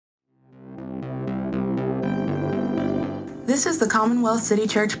This is the Commonwealth City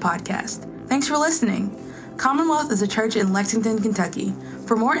Church podcast. Thanks for listening. Commonwealth is a church in Lexington, Kentucky.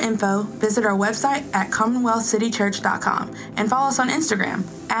 For more info, visit our website at commonwealthcitychurch.com and follow us on Instagram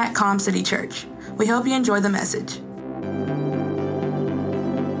at ComCityChurch. We hope you enjoy the message.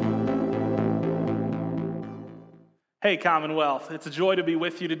 Hey Commonwealth, it's a joy to be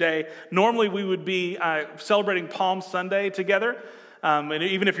with you today. Normally we would be celebrating Palm Sunday together, and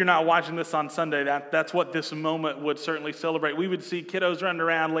even if you're not watching this on Sunday, that's what this moment would certainly celebrate. We would see kiddos running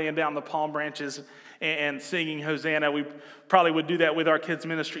around laying down the palm branches and singing Hosanna. We probably would do that with our kids'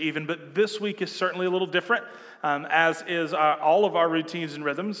 ministry even, but this week is certainly a little different, as is all of our routines and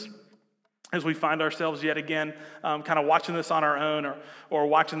rhythms, as we find ourselves yet again kind of watching this on our own or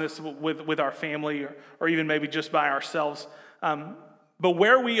watching this with our family or even maybe just by ourselves. But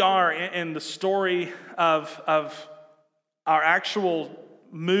where we are in the story of our actual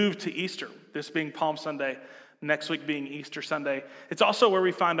move to Easter, this being Palm Sunday, next week being Easter Sunday, it's also where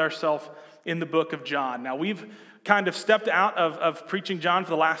we find ourselves in the book of John. Now, we've kind of stepped out of preaching John for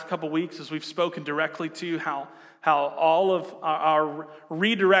the last couple weeks as we've spoken directly to how all of our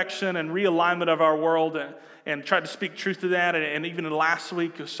redirection and realignment of our world and tried to speak truth to that. And even last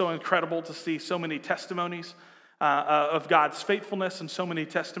week, it was so incredible to see so many testimonies of God's faithfulness and so many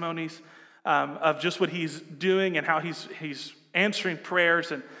testimonies of just what he's doing and how he's answering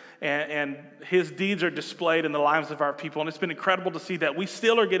prayers and his deeds are displayed in the lives of our people. And it's been incredible to see that. We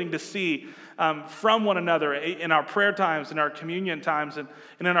still are getting to see from one another in our prayer times, in our communion times, and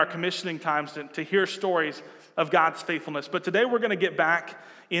in our commissioning times to hear stories of God's faithfulness. But today we're going to get back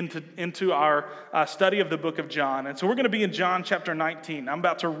into our study of the book of John. And so we're going to be in John chapter 19. I'm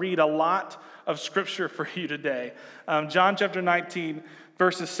about to read a lot of scripture for you today. John chapter 19,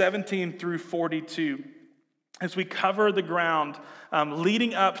 verses 17 through 42. As we cover the ground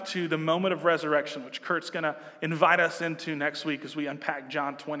leading up to the moment of resurrection, which Kurt's going to invite us into next week as we unpack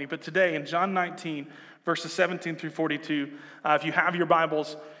John 20. But today in John 19, verses 17 through 42, if you have your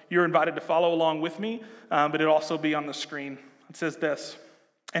Bibles, you're invited to follow along with me, but it'll also be on the screen. It says this: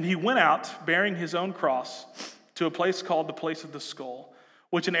 "And he went out bearing his own cross to a place called the place of the skull,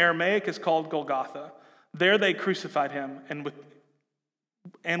 which in Aramaic is called Golgotha. There they crucified him, and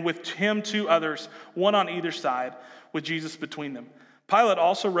with him 2 others, one on either side, with Jesus between them. Pilate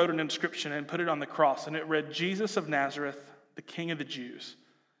also wrote an inscription and put it on the cross, and it read, 'Jesus of Nazareth, the King of the Jews.'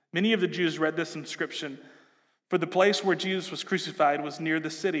 Many of the Jews read this inscription, for the place where Jesus was crucified was near the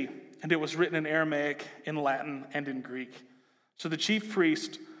city, and it was written in Aramaic, in Latin, and in Greek. So the chief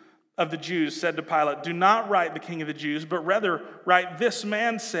priest of the Jews said to Pilate, 'Do not write the King of the Jews, but rather write, this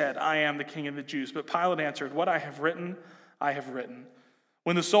man said, I am the King of the Jews.' But Pilate answered, 'What I have written, I have written.'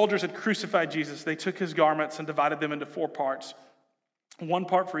 When the soldiers had crucified Jesus, they took his garments and divided them into 4 parts, 1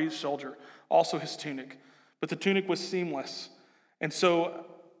 part for each soldier, also his tunic. But the tunic was seamless, and so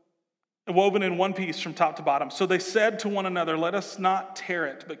woven in one piece from top to bottom. So they said to one another, 'Let us not tear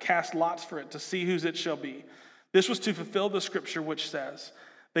it, but cast lots for it to see whose it shall be.' This was to fulfill the scripture which says,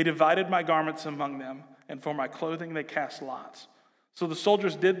 'They divided my garments among them, and for my clothing they cast lots.' So the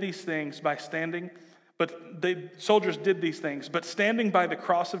soldiers did these things, but standing by the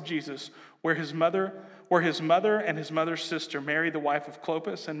cross of Jesus, were his mother and his mother's sister, Mary the wife of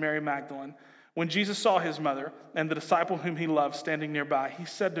Clopas, and Mary Magdalene. When Jesus saw his mother and the disciple whom he loved standing nearby, he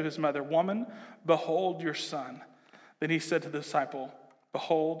said to his mother, 'Woman, behold your son.' Then he said to the disciple,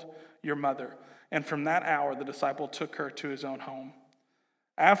 'Behold your mother.' And from that hour the disciple took her to his own home.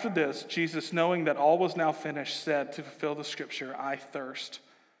 After this, Jesus, knowing that all was now finished, said to fulfill the scripture, 'I thirst.'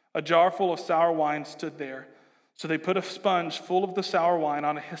 A jar full of sour wine stood there. So they put a sponge full of the sour wine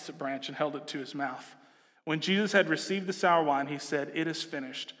on a hyssop branch and held it to his mouth. When Jesus had received the sour wine, he said, 'It is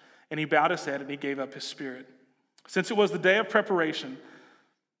finished.' And he bowed his head and he gave up his spirit. Since it was the day of preparation,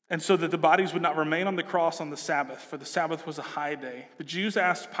 and so that the bodies would not remain on the cross on the Sabbath, for the Sabbath was a high day, the Jews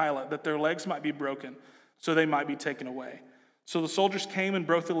asked Pilate that their legs might be broken, so they might be taken away. So the soldiers came and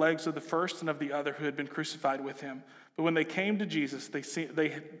broke the legs of the first and of the other who had been crucified with him. But when they came to Jesus, they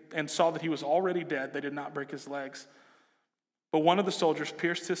saw that he was already dead. They did not break his legs. But one of the soldiers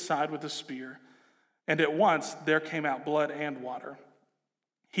pierced his side with a spear, and at once there came out blood and water.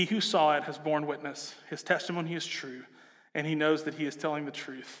 He who saw it has borne witness. His testimony is true, and he knows that he is telling the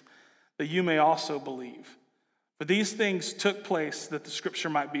truth, that you may also believe. For these things took place that the scripture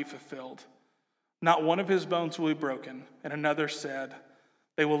might be fulfilled. Not one of his bones will be broken. And another said,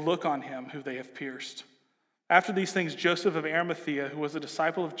 'They will look on him who they have pierced.' After these things, Joseph of Arimathea, who was a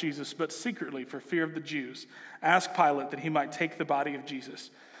disciple of Jesus, but secretly for fear of the Jews, asked Pilate that he might take the body of Jesus.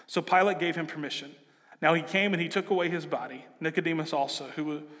 So Pilate gave him permission. Now he came and he took away his body. Nicodemus also,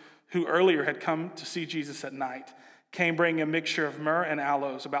 who earlier had come to see Jesus at night, came bringing a mixture of myrrh and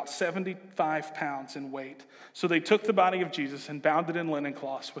aloes, about 75 pounds in weight. So they took the body of Jesus and bound it in linen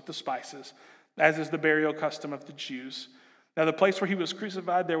cloths with the spices, as is the burial custom of the Jews. Now the place where he was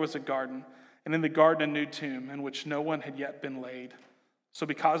crucified, there was a garden, and in the garden a new tomb in which no one had yet been laid. So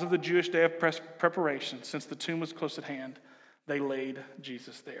because of the Jewish day of preparation, since the tomb was close at hand, they laid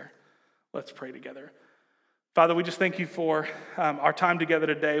Jesus there. Let's pray together. Father, we just thank you for our time together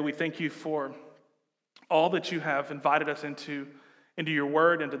today. We thank you for all that you have invited us into your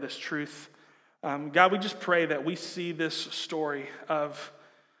word, into this truth. God, we just pray that we see this story of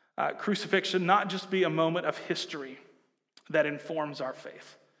crucifixion not just be a moment of history that informs our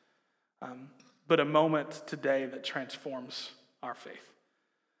faith, but a moment today that transforms our faith.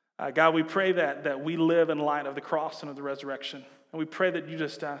 God, we pray that we live in light of the cross and of the resurrection. And we pray that you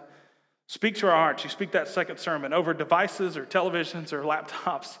just speak to our hearts. You speak that second sermon over devices or televisions or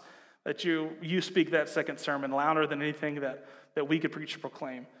laptops, that you speak that second sermon louder than anything that we could preach or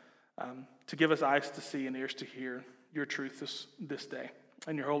proclaim, to give us eyes to see and ears to hear your truth this day.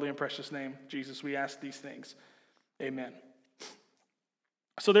 In your holy and precious name, Jesus, we ask these things. Amen.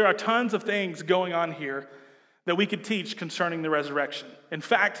 So there are tons of things going on here that we could teach concerning the resurrection. In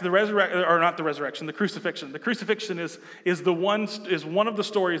fact, the crucifixion. The crucifixion is one of the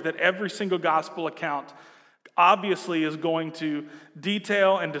stories that every single gospel account obviously is going to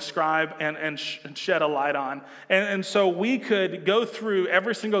detail and describe and shed a light on. And so we could go through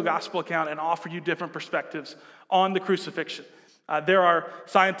every single gospel account and offer you different perspectives on the crucifixion. There are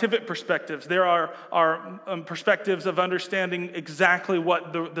scientific perspectives. There are perspectives of understanding exactly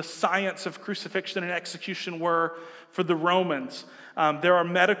what the science of crucifixion and execution were for the Romans. There are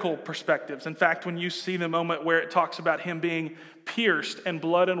medical perspectives. In fact, when you see the moment where it talks about him being pierced and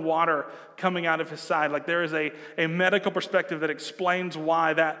blood and water coming out of his side, like there is a medical perspective that explains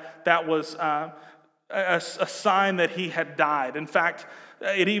why that was a sign that he had died. In fact,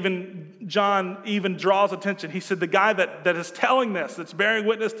 John even draws attention. He said, the guy that is telling this, that's bearing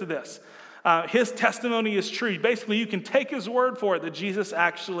witness to this, his testimony is true. Basically, you can take his word for it that Jesus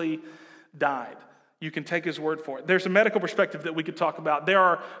actually died. You can take his word for it. There's a medical perspective that we could talk about. There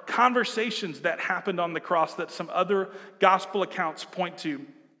are conversations that happened on the cross that some other gospel accounts point to.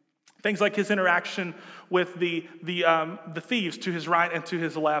 Things like his interaction with the thieves to his right and to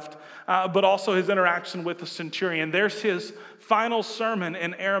his left, but also his interaction with the centurion. There's his final sermon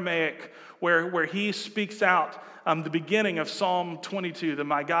in Aramaic where he speaks out the beginning of Psalm 22, the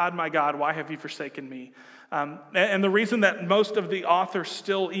my God, why have you forsaken me? And the reason that most of the authors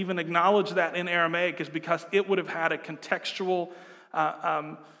still even acknowledge that in Aramaic is because it would have had a contextual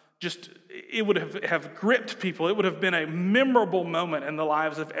it would have gripped people. It would have been a memorable moment in the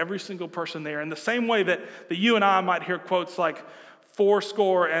lives of every single person there. In the same way that you and I might hear quotes like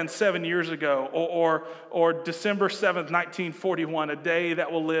 77 years ago, or December 7th, 1941, a day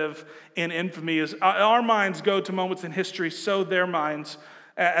that will live in infamy. As our minds go to moments in history, so their minds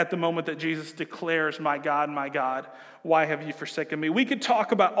at the moment that Jesus declares, my God, why have you forsaken me? We could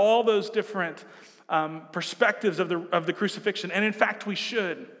talk about all those different perspectives of the crucifixion, and in fact we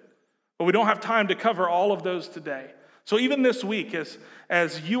should. But we don't have time to cover all of those today. So even this week,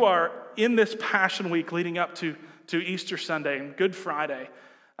 as you are in this Passion Week leading up to Easter Sunday and Good Friday,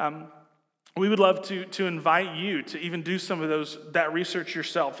 we would love to invite you to even do some of that research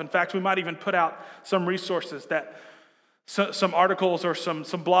yourself. In fact, we might even put out some resources, some articles or some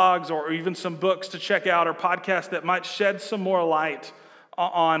blogs or even some books to check out or podcasts that might shed some more light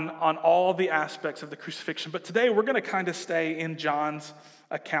on all the aspects of the crucifixion. But today we're going to kind of stay in John's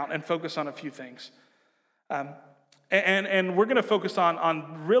account and focus on a few things. And we're going to focus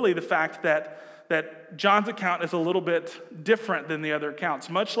on really the fact that John's account is a little bit different than the other accounts.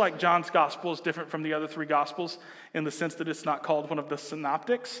 Much like John's gospel is different from the other three gospels in the sense that it's not called one of the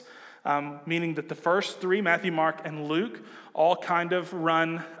synoptics, meaning that the first three, Matthew, Mark, and Luke, all kind of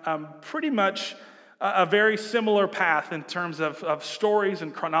run pretty much a very similar path in terms of stories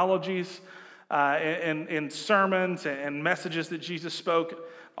and chronologies, in sermons and messages that Jesus spoke,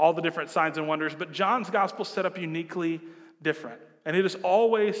 all the different signs and wonders. But John's gospel is set up uniquely different. And it is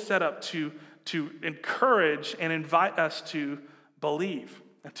always set up to encourage and invite us to believe,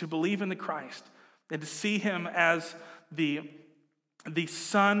 and to believe in the Christ, and to see him as the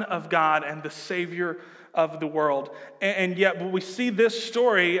Son of God and the Savior of the world. And yet when we see this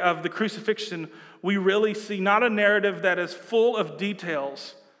story of the crucifixion, we really see not a narrative that is full of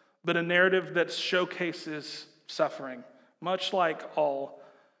details, but a narrative that showcases suffering, much like all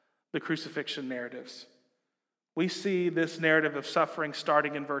the crucifixion narratives. We see this narrative of suffering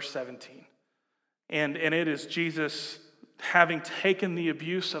starting in verse 17. And it is Jesus having taken the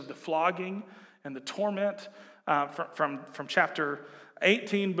abuse of the flogging and the torment from chapter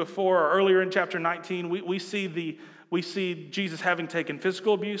 18 before, or earlier in chapter 19, we see Jesus having taken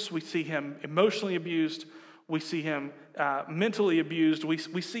physical abuse. We see him emotionally abused. We see him mentally abused. We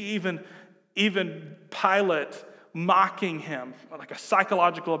see even Pilate mocking him, like a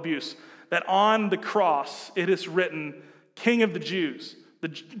psychological abuse, that on the cross it is written, King of the Jews. The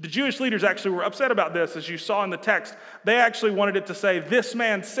Jewish leaders actually were upset about this, as you saw in the text. They actually wanted it to say, this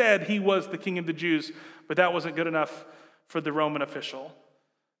man said he was the King of the Jews, but that wasn't good enough for the Roman official.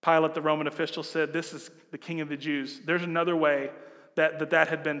 Pilate, the Roman official, said, this is the King of the Jews. There's another way that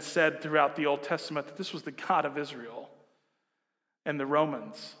had been said throughout the Old Testament, that this was the God of Israel. And the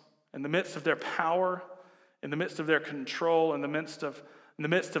Romans, in the midst of their power, in the midst of their control, in the midst of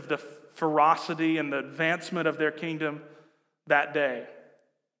the ferocity and the advancement of their kingdom, that day,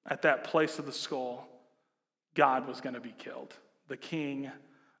 at that place of the skull, God was going to be killed. The King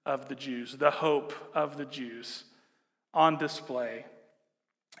of the Jews, the hope of the Jews, on display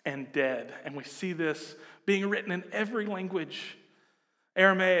and dead. And we see this being written in every language,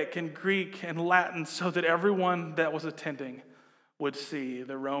 Aramaic and Greek and Latin, so that everyone that was attending would see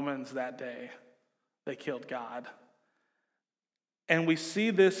the Romans that day. They killed God. And we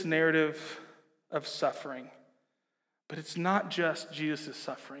see this narrative of suffering. But it's not just Jesus'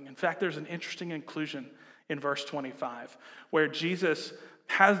 suffering. In fact, there's an interesting inclusion in verse 25, where Jesus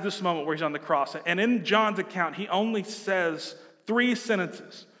has this moment where he's on the cross. And in John's account, he only says 3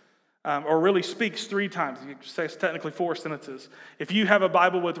 sentences, or really speaks 3 times. He says technically 4 sentences. If you have a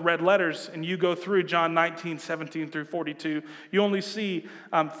Bible with red letters and you go through John 19, 17 through 42, you only see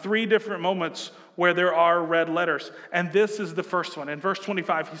 3 different moments where there are red letters. And this is the first one. In verse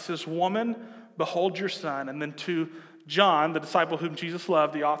 25, he says, "Woman, behold your son." And then to John, the disciple whom Jesus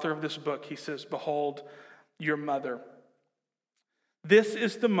loved, the author of this book, he says, "Behold your mother." This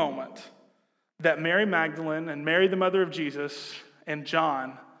is the moment that Mary Magdalene and Mary, the mother of Jesus, and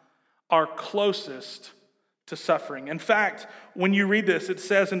John are closest to suffering. In fact, when you read this, it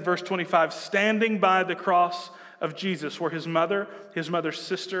says in verse 25, standing by the cross of Jesus, were his mother, his mother's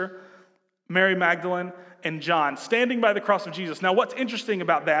sister, Mary Magdalene, and John, standing by the cross of Jesus. Now, what's interesting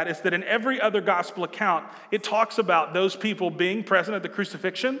about that is that in every other gospel account, it talks about those people being present at the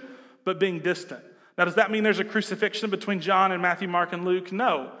crucifixion, but being distant. Now, does that mean there's a crucifixion between John and Matthew, Mark, and Luke?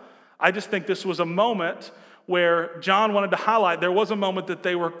 No. I just think this was a moment where John wanted to highlight there was a moment that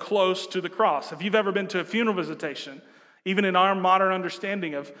they were close to the cross. If you've ever been to a funeral visitation, even in our modern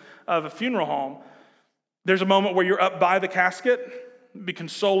understanding of a funeral home, there's a moment where you're up by the casket, be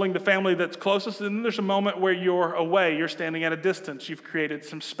consoling the family that's closest, and then there's a moment where you're away, you're standing at a distance, you've created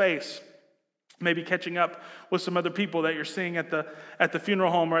some space, maybe catching up with some other people that you're seeing at the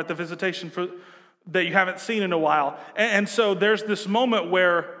funeral home or at the visitation that you haven't seen in a while. And so there's this moment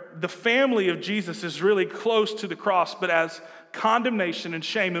where the family of Jesus is really close to the cross, but as condemnation and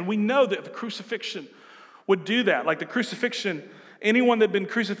shame. And we know that the crucifixion would do that. Like the crucifixion, anyone that had been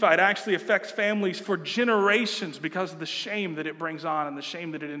crucified actually affects families for generations because of the shame that it brings on and the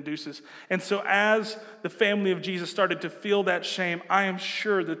shame that it induces. And so as the family of Jesus started to feel that shame, I am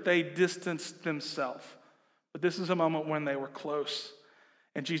sure that they distanced themselves. But this is a moment when they were close.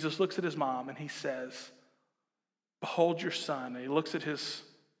 And Jesus looks at his mom and he says, "Behold your son." And he looks at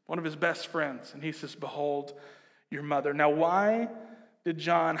one of his best friends and he says, "Behold your mother." Now, why did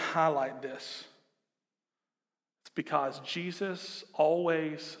John highlight this? It's because Jesus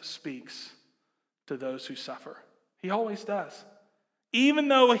always speaks to those who suffer. He always does. Even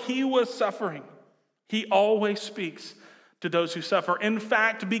though he was suffering, he always speaks to those who suffer. In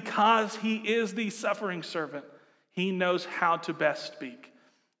fact, because he is the suffering servant, he knows how to best speak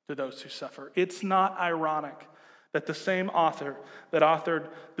to those who suffer. It's not ironic that the same author that authored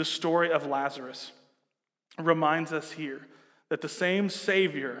the story of Lazarus reminds us here that the same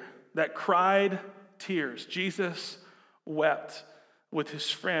Savior that cried tears, Jesus wept with his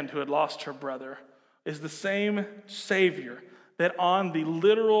friend who had lost her brother, is the same Savior that on the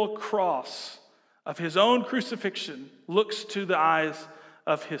literal cross of his own crucifixion looks to the eyes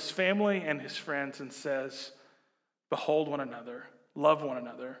of his family and his friends and says, "Behold one another, love one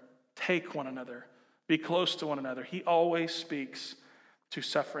another, take one another, be close to one another." He always speaks to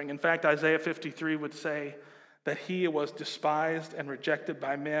suffering. In fact, Isaiah 53 would say that he was despised and rejected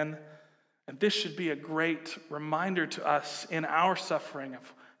by men. And this should be a great reminder to us in our suffering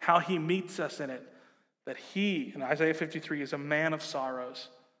of how he meets us in it. That he, in Isaiah 53, is a man of sorrows.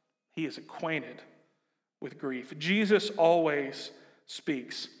 He is acquainted with grief. Jesus always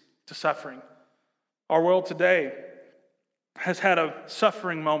speaks to suffering. Our world today has had a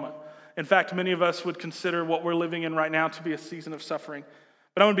suffering moment. In fact, many of us would consider what we're living in right now to be a season of suffering.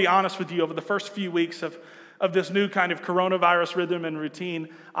 But I'm going to be honest with you, over the first few weeks of this new kind of coronavirus rhythm and routine,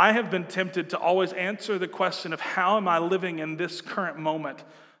 I have been tempted to always answer the question of how am I living in this current moment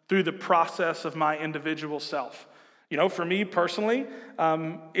through the process of my individual self. For me personally,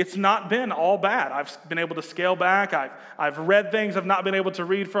 it's not been all bad. I've been able to scale back. I've read things I've not been able to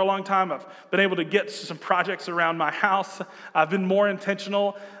read for a long time. I've been able to get some projects around my house. I've been more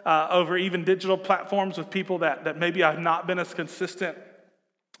intentional over even digital platforms with people that maybe I've not been as consistent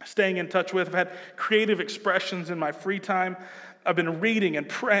staying in touch with. I've had creative expressions in my free time. I've been reading and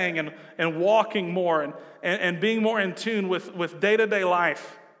praying and walking more and being more in tune with day-to-day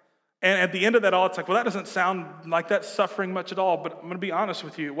life. And at the end of that all, it's like, well, that doesn't sound like that's suffering much at all. But I'm going to be honest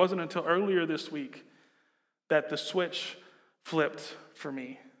with you. It wasn't until earlier this week that the switch flipped for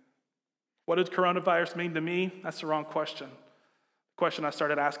me. What does coronavirus mean to me? That's the wrong question. The question I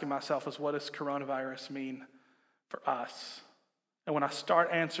started asking myself is, what does coronavirus mean for us? And when I start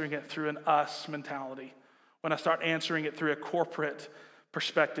answering it through an us mentality, when I start answering it through a corporate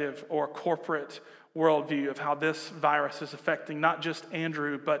perspective or a corporate worldview of how this virus is affecting not just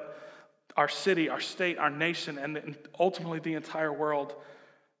Andrew, but our city, our state, our nation, and ultimately the entire world,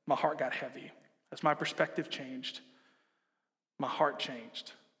 my heart got heavy. As my perspective changed, my heart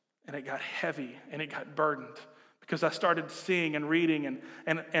changed, and it got heavy, and it got burdened, because I started seeing and reading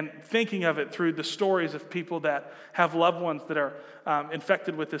and thinking of it through the stories of people that have loved ones that are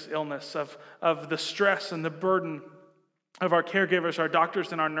infected with this illness, of the stress and the burden of our caregivers, our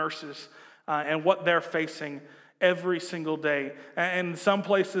doctors, and our nurses, and what they're facing every single day, and in some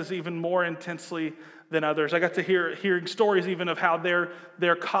places even more intensely than others. I got to hearing stories even of how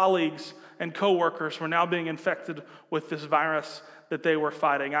their colleagues and coworkers were now being infected with this virus that they were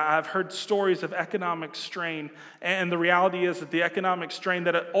fighting. I've heard stories of economic strain, and the reality is that the economic strain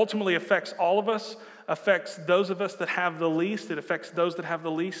that ultimately affects all of us affects those of us that have the least. It affects those that have the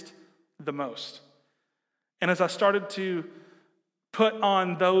least the most. And as I started to put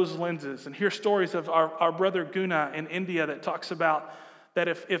on those lenses and hear stories of our brother Guna in India that talks about that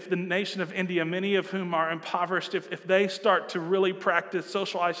if the nation of India, many of whom are impoverished, if they start to really practice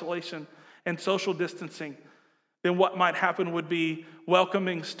social isolation and social distancing, then what might happen would be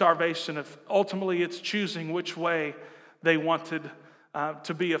welcoming starvation. If ultimately it's choosing which way they wanted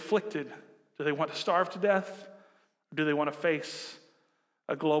to be afflicted. Do they want to starve to death? Or do they want to face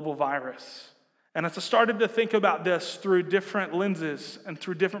a global virus? And as I started to think about this through different lenses and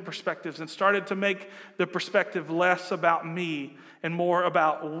through different perspectives and started to make the perspective less about me and more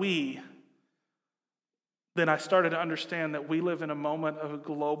about we, then I started to understand that we live in a moment of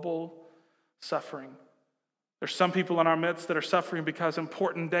global suffering. There's some people in our midst that are suffering because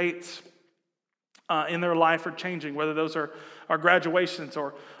important dates in their life are changing, whether those are graduations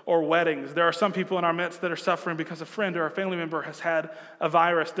or weddings. There are some people in our midst that are suffering because a friend or a family member has had a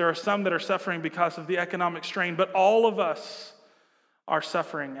virus. There are some that are suffering because of the economic strain, but all of us are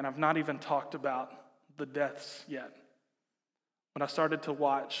suffering, and I've not even talked about the deaths yet. When I started to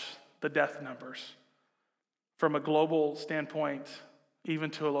watch the death numbers from a global standpoint, even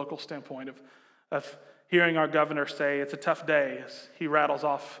to a local standpoint of hearing our governor say it's a tough day as he rattles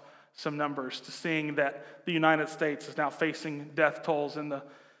off some numbers, to seeing that the United States is now facing death tolls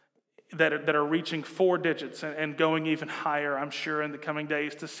that are reaching 4 digits and going even higher, I'm sure, in the coming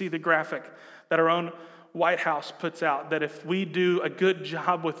days, to see the graphic that our own White House puts out, that if we do a good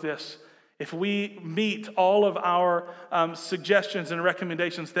job with this, if we meet all of our suggestions and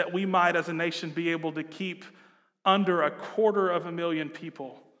recommendations, that we might as a nation be able to keep under 250,000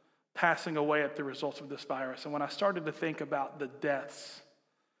 people passing away at the results of this virus. And when I started to think about the deaths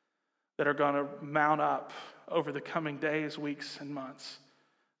that are going to mount up over the coming days, weeks, and months,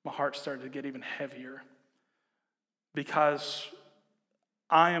 my heart started to get even heavier, because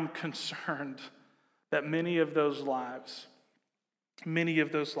I am concerned that many of those lives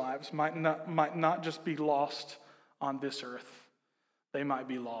might not just be lost on this earth. They might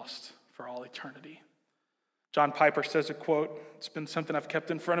be lost for all eternity. John Piper says a quote, it's been something I've kept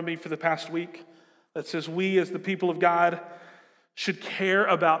in front of me for the past week, that says, "We as the people of God should care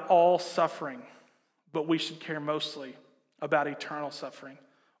about all suffering, but we should care mostly about eternal suffering."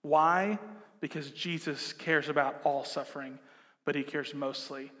 Why? Because Jesus cares about all suffering, but he cares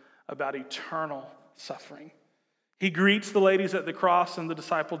mostly about eternal suffering. He greets the ladies at the cross and the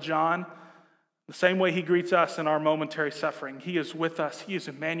disciple John the same way he greets us in our momentary suffering. He is with us. He is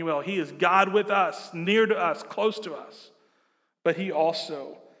Emmanuel. He is God with us, near to us, close to us. But he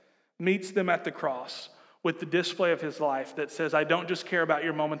also meets them at the cross with the display of his life that says, I don't just care about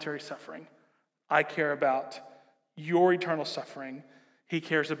your momentary suffering. I care about your eternal suffering. He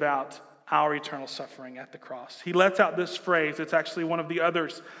cares about our eternal suffering at the cross. He lets out this phrase. It's actually one of the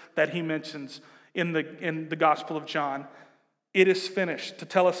others that he mentions in the Gospel of John. It is finished,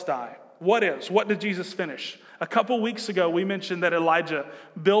 tetelestai. What did Jesus finish? A couple weeks ago, we mentioned that Elijah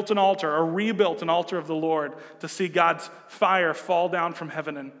built an altar, or rebuilt an altar of the Lord to see God's fire fall down from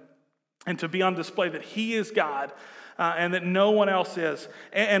heaven and to be on display that he is God and that no one else is.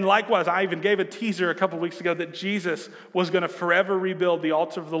 And likewise, I even gave a teaser a couple weeks ago that Jesus was going to forever rebuild the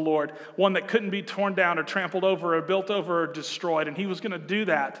altar of the Lord, one that couldn't be torn down or trampled over or built over or destroyed. And he was going to do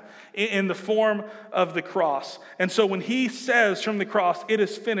that in the form of the cross. And so when he says from the cross, it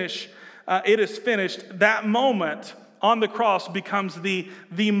is finished, that moment on the cross becomes the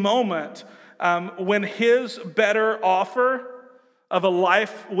moment when his better offer of a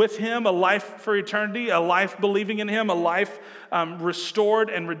life with him, a life for eternity, a life believing in him, a life restored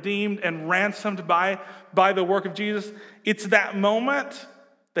and redeemed and ransomed by the work of Jesus. It's that moment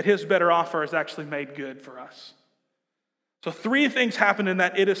that his better offer is actually made good for us. So 3 things happen in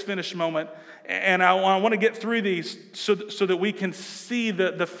that it is finished moment, and I want to get through these so that we can see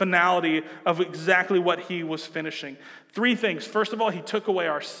the finality of exactly what he was finishing. 3 things. First of all, he took away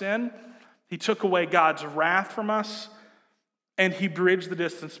our sin. He took away God's wrath from us. And he bridged the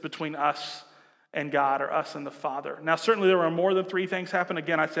distance between us and God, or us and the Father. Now, certainly there are more than 3 things happen.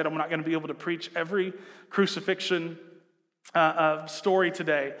 Again, I said I'm not going to be able to preach every crucifixion story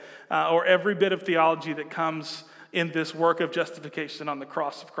today, or every bit of theology that comes in this work of justification on the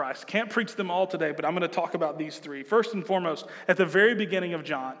cross of Christ. Can't preach them all today, but I'm going to talk about these 3. First and foremost, at the very beginning of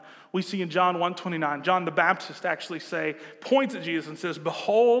John, we see in John 1:29, John the Baptist actually points at Jesus and says,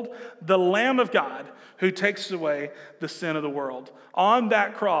 "Behold, the Lamb of God who takes away the sin of the world." On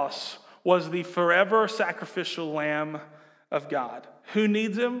that cross was the forever sacrificial Lamb of God. Who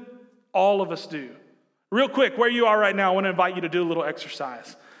needs him? All of us do. Real quick, where you are right now, I want to invite you to do a little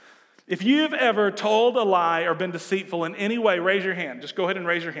exercise. If you've ever told a lie or been deceitful in any way, raise your hand. Just go ahead and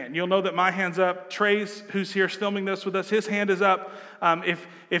raise your hand. You'll know that my hand's up. Trey's, who's here filming this with us, his hand is up.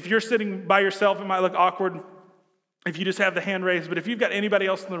 If you're sitting by yourself, it might look awkward if you just have the hand raised. But if you've got anybody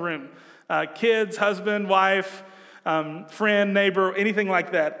else in the room, kids, husband, wife, friend, neighbor, anything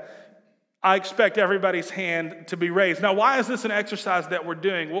like that, I expect everybody's hand to be raised. Now, why is this an exercise that we're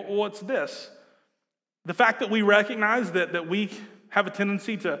doing? Well, it's this. The fact that we recognize that we have a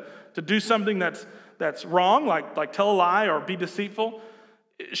tendency to do something that's wrong, like tell a lie or be deceitful,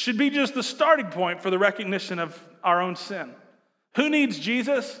 it should be just the starting point for the recognition of our own sin. Who needs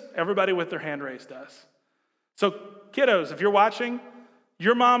Jesus? Everybody with their hand raised does. So kiddos, if you're watching,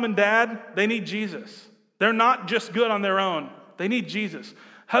 your mom and dad, they need Jesus. They're not just good on their own. They need Jesus.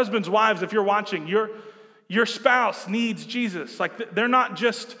 Husbands, wives, if you're watching, your spouse needs Jesus. Like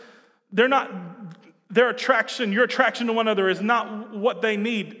your attraction to one another is not what they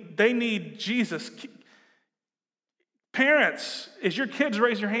need. They need Jesus. Parents, as your kids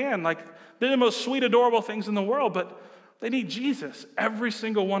raise your hand, like they're the most sweet, adorable things in the world, but they need Jesus. Every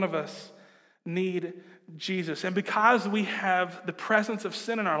single one of us need Jesus. And because we have the presence of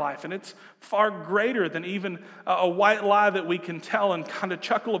sin in our life, and it's far greater than even a white lie that we can tell and kind of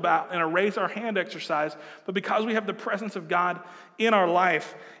chuckle about in a raise our hand exercise, but because we have the presence of God in our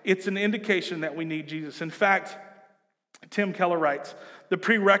life, it's an indication that we need Jesus. In fact, Tim Keller writes, "The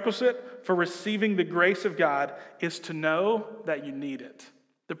prerequisite for receiving the grace of God is to know that you need it."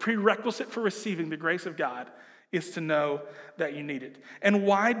 The prerequisite for receiving the grace of God is to know that you need it. And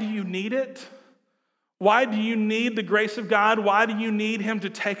why do you need it? Why do you need the grace of God? Why do you need him to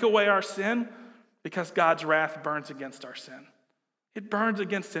take away our sin? Because God's wrath burns against our sin. It burns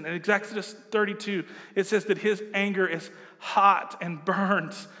against it. In Exodus 32, it says that his anger is hot and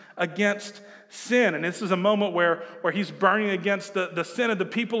burns against sin. And this is a moment where he's burning against the sin of the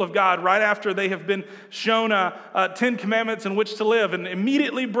people of God right after they have been shown 10 commandments in which to live and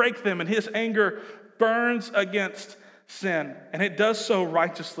immediately break them. And his anger burns against sin. And it does so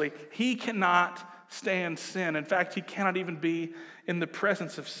righteously. He cannot stand sin. In fact, he cannot even be in the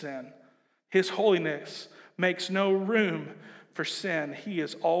presence of sin. His holiness makes no room for sin. He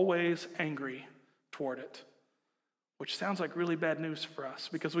is always angry toward it, which sounds like really bad news for us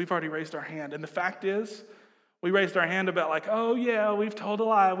because we've already raised our hand. And the fact is, we raised our hand about like, oh yeah, we've told a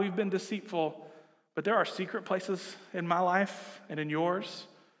lie, we've been deceitful. But there are secret places in my life and in yours.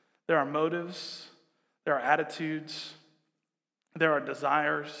 There are motives, there are attitudes, there are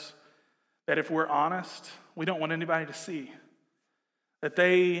desires that if we're honest, we don't want anybody to see. That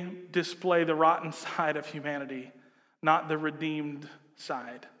they display the rotten side of humanity, not the redeemed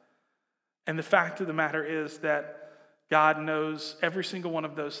side. And the fact of the matter is that God knows every single one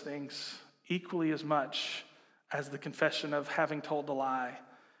of those things equally as much as the confession of having told a lie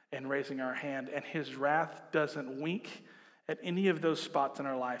and raising our hand. And his wrath doesn't wink at any of those spots in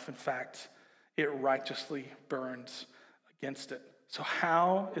our life. In fact, it righteously burns against it. So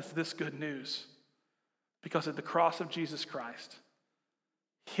how is this good news? Because at the cross of Jesus Christ,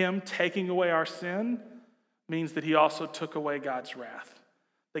 him taking away our sin means that he also took away God's wrath.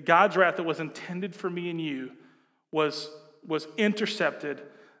 That God's wrath that was intended for me and you was intercepted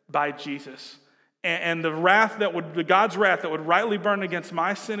by Jesus. And God's wrath that would rightly burn against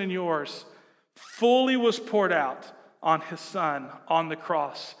my sin and yours fully was poured out on his son on the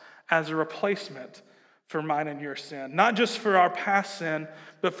cross as a replacement for mine and your sin. Not just for our past sin,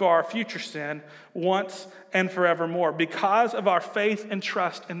 but for our future sin, once and forevermore, because of our faith and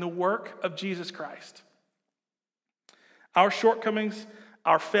trust in the work of Jesus Christ. Our shortcomings,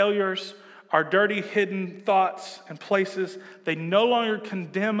 our failures, our dirty hidden thoughts and places, they no longer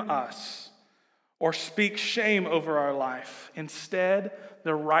condemn us or speak shame over our life. Instead,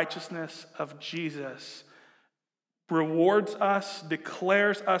 the righteousness of Jesus rewards us,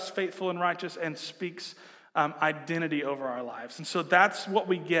 declares us faithful and righteous, and speaks identity over our lives. And so that's what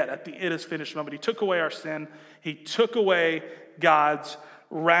we get at the "it is finished" moment. He took away our sin. He took away God's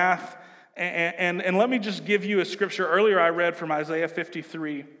wrath. And let me just give you a scripture. Earlier I read from Isaiah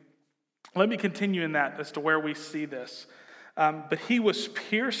 53. Let me continue in that as to where we see this. But he was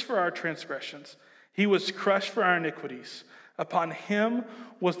pierced for our transgressions. He was crushed for our iniquities. Upon him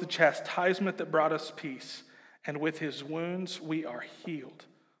was the chastisement that brought us peace. And with his wounds we are healed.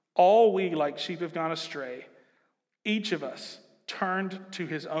 All we like sheep have gone astray. Each of us turned to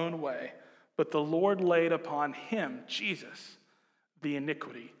his own way. But the Lord laid upon him, Jesus, the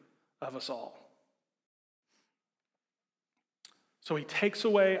iniquity of us all. So he takes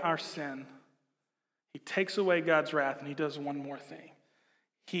away our sin. He takes away God's wrath, and he does one more thing.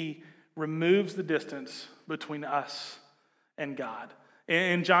 He removes the distance between us and God.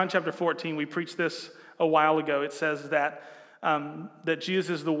 In John chapter 14, we preached this a while ago. It says that Jesus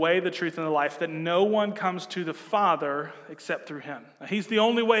is the way, the truth, and the life, that no one comes to the Father except through him. Now, he's the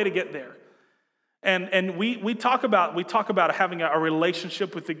only way to get there. And we talk about having a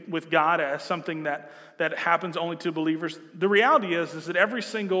relationship with God as something that happens only to believers. The reality is that every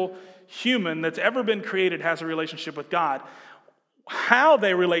single human that's ever been created has a relationship with God. How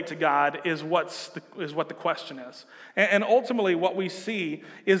they relate to God is what the question is. And ultimately what we see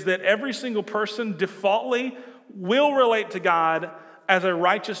is that every single person defaultly will relate to God as a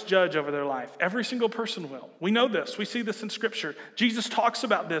righteous judge over their life. Every single person will. We know this. We see this in Scripture. Jesus talks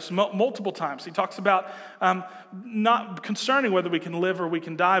about this multiple times. He talks about not concerning whether we can live or we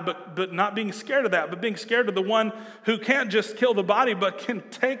can die, but not being scared of that, but being scared of the one who can't just kill the body, but can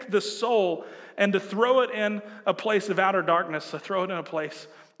take the soul and to throw it in a place of outer darkness, to throw it in a place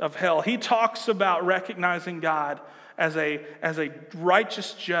of hell. He talks about recognizing God as a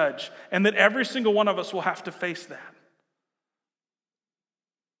righteous judge, and that every single one of us will have to face that.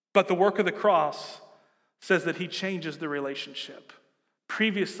 But the work of the cross says that he changes the relationship.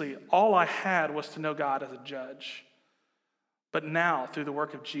 Previously, all I had was to know God as a judge. But now, through the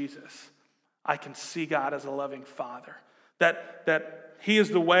work of Jesus, I can see God as a loving Father. That he is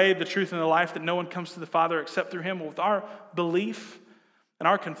the way, the truth, and the life, that no one comes to the Father except through him. With our belief and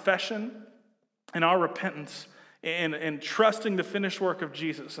our confession and our repentance and trusting the finished work of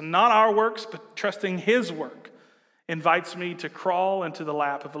Jesus, and not our works, but trusting his work, invites me to crawl into the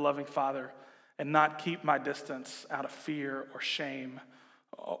lap of a loving Father and not keep my distance out of fear or shame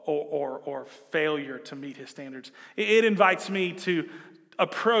or failure to meet his standards. It invites me to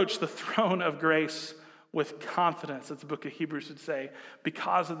approach the throne of grace with confidence, as the book of Hebrews would say,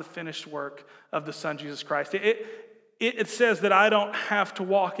 because of the finished work of the Son, Jesus Christ. It says that I don't have to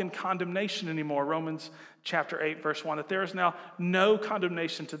walk in condemnation anymore. Romans chapter 8, verse 1, that there is now no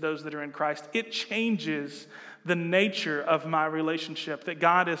condemnation to those that are in Christ. It changes the nature of my relationship, that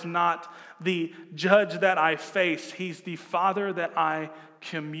God is not the judge that I face. He's the Father that I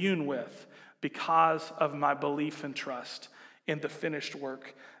commune with because of my belief and trust in the finished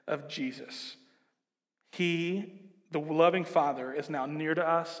work of Jesus. He, the loving Father, is now near to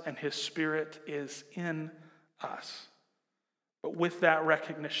us, and his Spirit is in us. But with that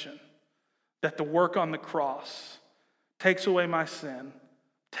recognition that the work on the cross takes away my sin,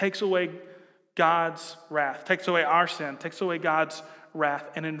 takes away God's wrath, takes away our sin, takes away God's wrath,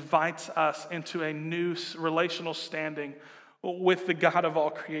 and invites us into a new relational standing with the God of all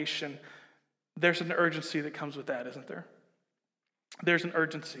creation, there's an urgency that comes with that, isn't there? There's an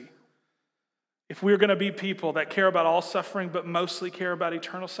urgency. If we're going to be people that care about all suffering, but mostly care about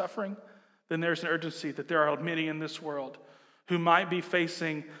eternal suffering, then there's an urgency that there are many in this world who might be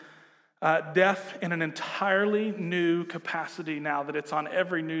facing death in an entirely new capacity now that it's on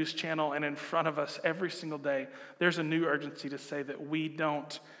every news channel and in front of us every single day. There's a new urgency to say that we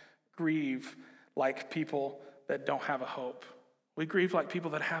don't grieve like people that don't have a hope. We grieve like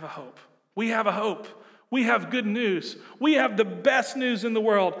people that have a hope. We have a hope. We have good news. We have the best news in the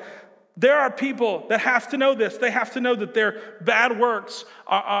world. There are people that have to know this. They have to know that their bad works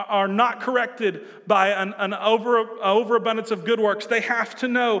are not corrected by an overabundance of good works. They have to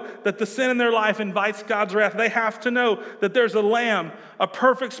know that the sin in their life invites God's wrath. They have to know that there's a lamb, a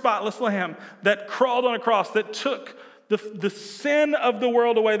perfect, spotless lamb that crawled on a cross, that took the sin of the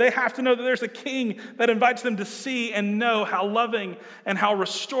world away. They have to know that there's a king that invites them to see and know how loving and how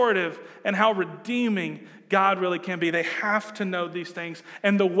restorative and how redeeming God really can be. They have to know these things.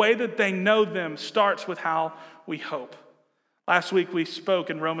 And the way that they know them starts with how we hope. Last week we spoke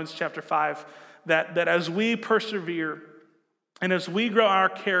in Romans chapter 5 that as we persevere and as we grow our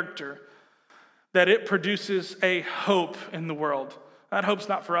character, that it produces a hope in the world. That hope's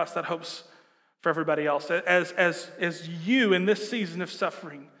not for us, that hope's for everybody else. As you in this season of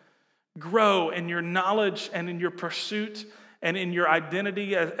suffering grow in your knowledge and in your pursuit and in your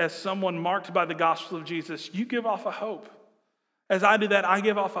identity as someone marked by the gospel of Jesus, you give off a hope. As I do that, I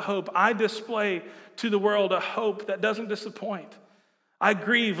give off a hope. I display to the world a hope that doesn't disappoint. I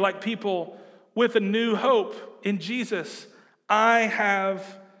grieve like people with a new hope in Jesus. I have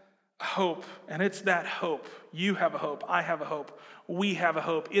hope, and it's that hope. You have a hope. I have a hope. We have a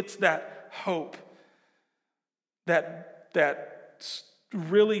hope. It's that hope that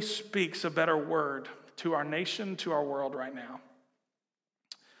really speaks a better word to our nation, to our world right now.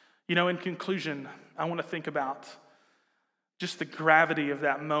 You know, in conclusion, I want to think about just the gravity of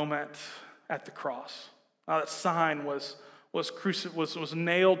that moment at the cross. Now, that sign was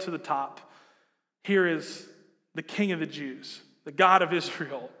nailed to the top. Here is the King of the Jews, the God of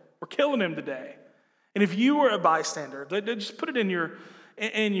Israel. We're killing him today. And if you were a bystander, just put it in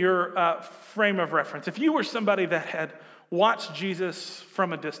your frame of reference. If you were somebody that had watched Jesus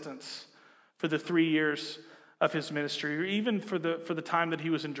from a distance for the 3 years of his ministry, or even for the time that he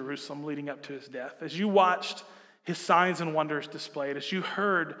was in Jerusalem leading up to his death, as you watched his signs and wonders displayed, as you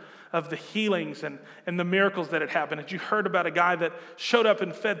heard of the healings and the miracles that had happened, as you heard about a guy that showed up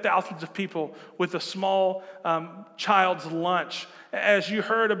and fed thousands of people with a small child's lunch, as you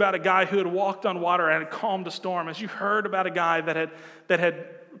heard about a guy who had walked on water and had calmed a storm, as you heard about a guy that had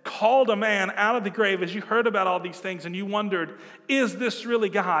called a man out of the grave, as you heard about all these things and you wondered, is this really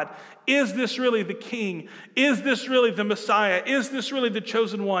God? Is this really the King? Is this really the Messiah? Is this really the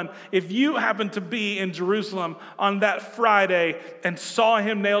chosen one? If you happened to be in Jerusalem on that Friday and saw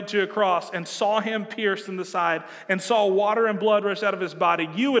him nailed to a cross and saw him pierced in the side and saw water and blood rush out of his body,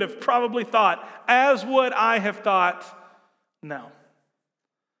 you would have probably thought, as would I have thought, no,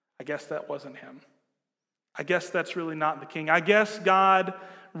 I guess that wasn't him. I guess that's really not the King. I guess God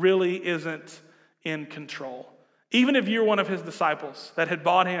really isn't in control. Even if you're one of his disciples that had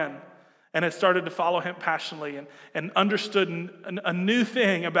bought in and had started to follow him passionately and understood a new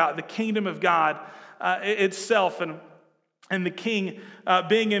thing about the kingdom of God itself and the King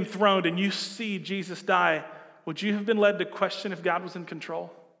being enthroned, and you see Jesus die, would you have been led to question if God was in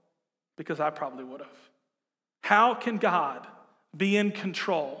control? Because I probably would have. How can God be in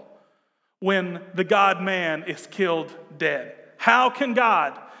control when the God-man is killed dead? How can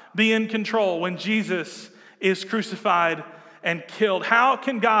God be in control when Jesus is crucified and killed? How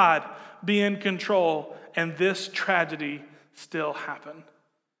can God be in control and this tragedy still happen?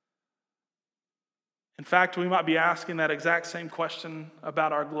 In fact, we might be asking that exact same question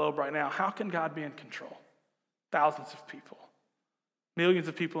about our globe right now. How can God be in control? Thousands of people, millions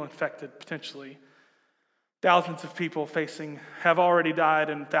of people infected potentially, thousands of people have already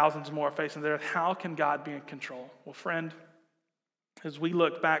died and thousands more facing death. How can God be in control? Well, friend, as we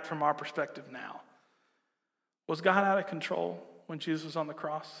look back from our perspective now, was God out of control when Jesus was on the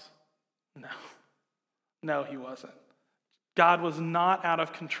cross? No, he wasn't. God was not out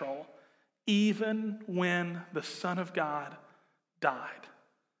of control, even when the Son of God died.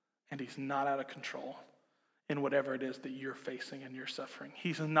 And he's not out of control in whatever it is that you're facing and you're suffering.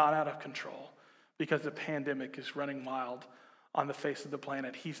 He's not out of control because the pandemic is running wild on the face of the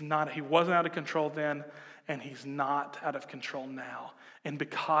planet. He wasn't out of control then, and he's not out of control now. And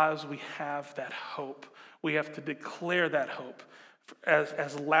because we have that hope, we have to declare that hope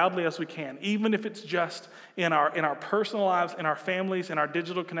as loudly as we can, even if it's just in our personal lives, in our families, in our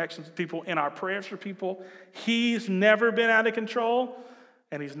digital connections with people, in our prayers for people. He's never been out of control,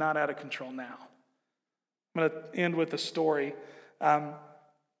 and he's not out of control now. I'm going to end with a story.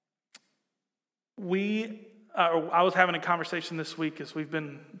 We I was having a conversation this week as we've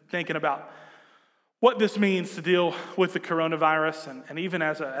been thinking about what this means to deal with the coronavirus, and even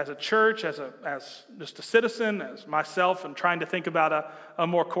as a church, as just a citizen, as myself, and trying to think about a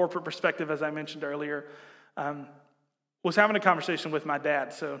more corporate perspective, as I mentioned earlier. Was having a conversation with my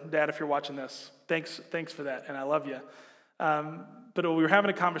dad. So, Dad, if you're watching this, thanks for that, and I love you. But we were having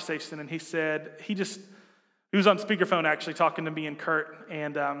a conversation, and he said he was on speakerphone actually talking to me and Kurt,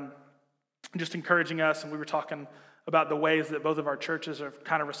 and just encouraging us. And we were talking about the ways that both of our churches are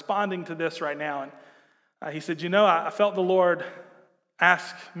kind of responding to this right now. And he said, I felt the Lord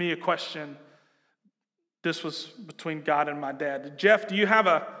ask me a question. This was between God and my dad. Jeff,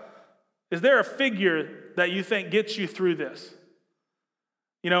 is there a figure that you think gets you through this?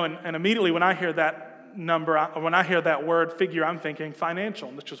 And immediately when I hear that number, when I hear that word figure, I'm thinking financial,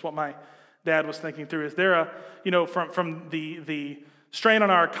 which is what my dad was thinking through. Is there from the strain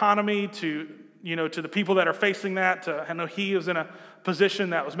on our economy to the people that are facing that, I know he was in a position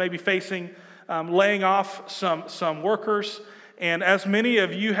that was maybe facing laying off some workers. And as many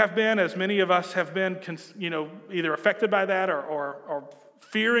of you have been, as many of us have been, either affected by that or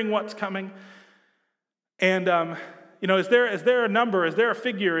fearing what's coming. And, is there a number? Is there a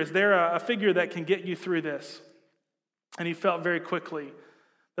figure? Is there a figure that can get you through this? And he felt very quickly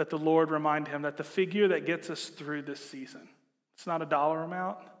that the Lord reminded him that the figure that gets us through this season, it's not a dollar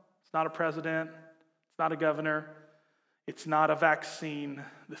amount, it's not a president, it's not a governor, it's not a vaccine.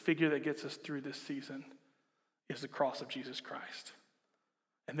 The figure that gets us through this season is the cross of Jesus Christ.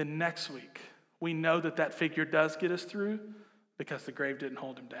 And then next week, we know that figure does get us through because the grave didn't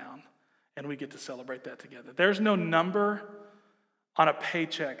hold him down. And we get to celebrate that together. There's no number on a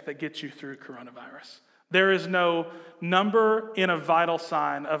paycheck that gets you through coronavirus. There is no number in a vital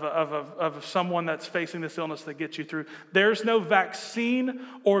sign of someone that's facing this illness that gets you through. There's no vaccine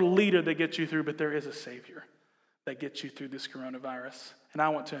or leader that gets you through, but there is a Savior that gets you through this coronavirus. And I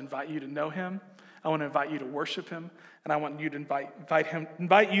want to invite you to know him. I want to invite you to worship him. And I want you to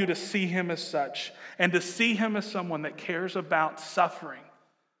invite you to see him as such, and to see him as someone that cares about suffering,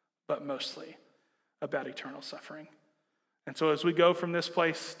 but mostly about eternal suffering. And so as we go from this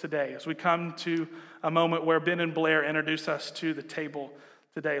place today, as we come to a moment where Ben and Blair introduce us to the table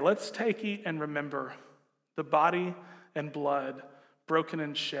today, let's take, eat, and remember the body and blood broken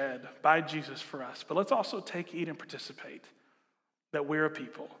and shed by Jesus for us. But let's also take, eat, and participate that we're a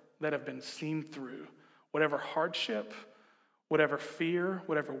people that have been seen through whatever hardship, whatever fear,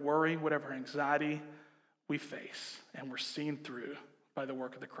 whatever worry, whatever anxiety we face, and we're seen through by the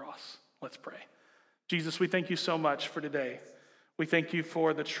work of the cross. Let's pray. Jesus, we thank you so much for today. We thank you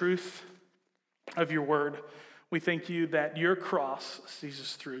for the truth of your word. We thank you that your cross sees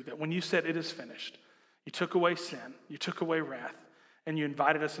us through, that when you said it is finished, you took away sin, you took away wrath, and you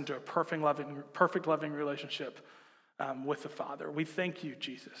invited us into a perfect loving relationship with the Father. We thank you,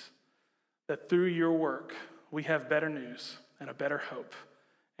 Jesus, that through your work, we have better news and a better hope,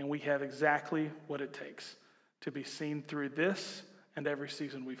 and we have exactly what it takes to be seen through this and every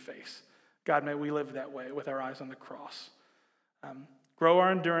season we face. God, may we live that way with our eyes on the cross. Grow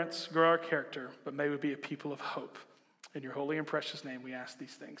our endurance, grow our character, but may we be a people of hope. In your holy and precious name we ask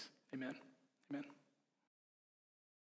these things. Amen. Amen.